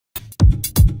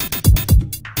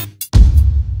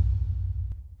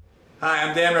Hi,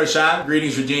 I'm Dan Rochon,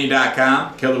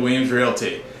 greetingsvirginia.com, Keller Williams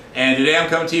Realty. And today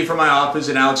I'm coming to you from my office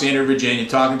in Alexandria, Virginia,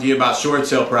 talking to you about short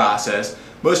sale process,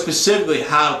 most specifically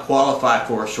how to qualify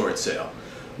for a short sale.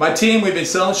 My team, we've been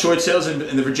selling short sales in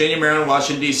the Virginia, Maryland,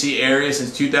 Washington, D.C. area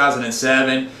since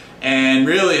 2007, and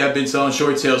really have been selling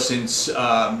short sales since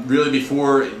really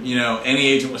before any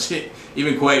agent was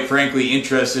even quite frankly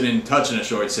interested in touching a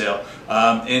short sale.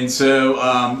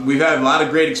 We've had a lot of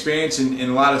great experience and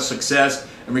a lot of success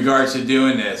in regards to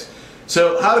doing this.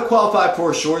 So how to qualify for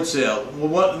a short sale?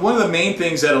 Well, one of the main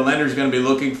things that a lender is going to be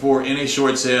looking for in a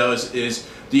short sale is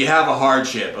do you have a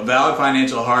hardship, a valid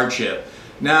financial hardship?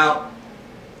 Now,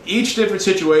 each different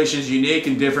situation is unique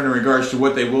and different in regards to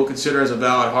what they will consider as a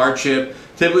valid hardship.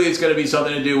 Typically it's going to be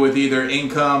something to do with either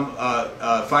income,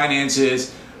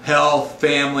 finances, health,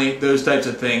 family, those types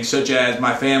of things, such as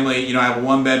my family, I have a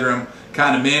one-bedroom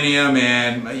condominium,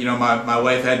 and my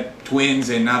wife had twins,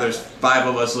 and now there's 5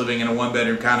 of us living in a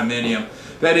one-bedroom condominium.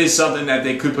 That is something that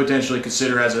they could potentially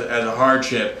consider as a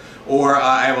hardship. Or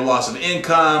I have a loss of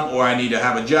income, or I need to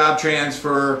have a job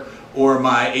transfer, or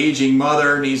my aging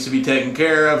mother needs to be taken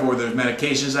care of, or there's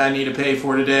medications I need to pay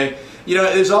for today.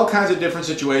 There's all kinds of different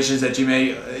situations that you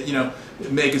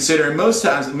may consider. And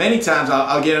many times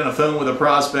I'll get on the phone with a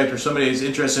prospect or somebody who's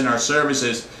interested in our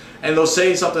services, and they'll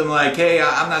say something like, hey,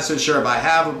 I'm not so sure if I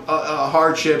have a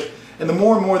hardship. And the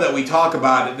more and more that we talk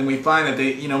about it, then we find that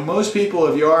most people,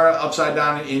 if you are upside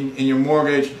down in your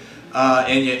mortgage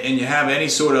and you have any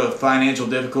sort of financial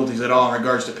difficulties at all in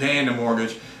regards to paying the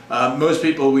mortgage, most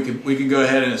people we can go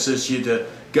ahead and assist you to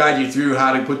guide you through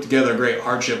how to put together a great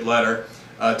hardship letter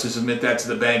to submit that to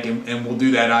the bank, and we'll do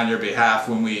that on your behalf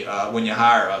when you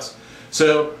hire us.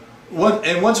 So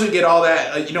once we get all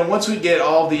that, once we get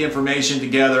all the information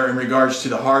together in regards to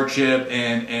the hardship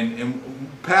and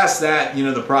past that,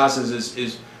 the process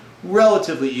is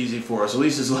relatively easy for us. At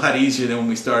least it's a lot easier than when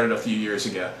we started a few years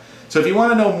ago. So if you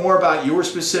want to know more about your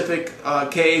specific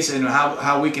case and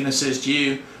how we can assist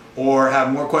you, or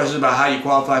have more questions about how you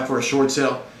qualify for a short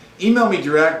sale, email me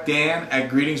direct,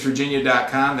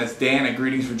 Dan@greetingsvirginia.com. That's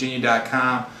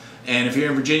Dan@greetingsvirginia.com. And if you're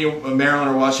in Virginia, Maryland,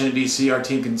 or Washington, D.C., our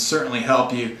team can certainly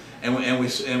help you, and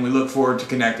we look forward to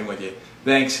connecting with you.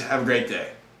 Thanks. Have a great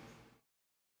day.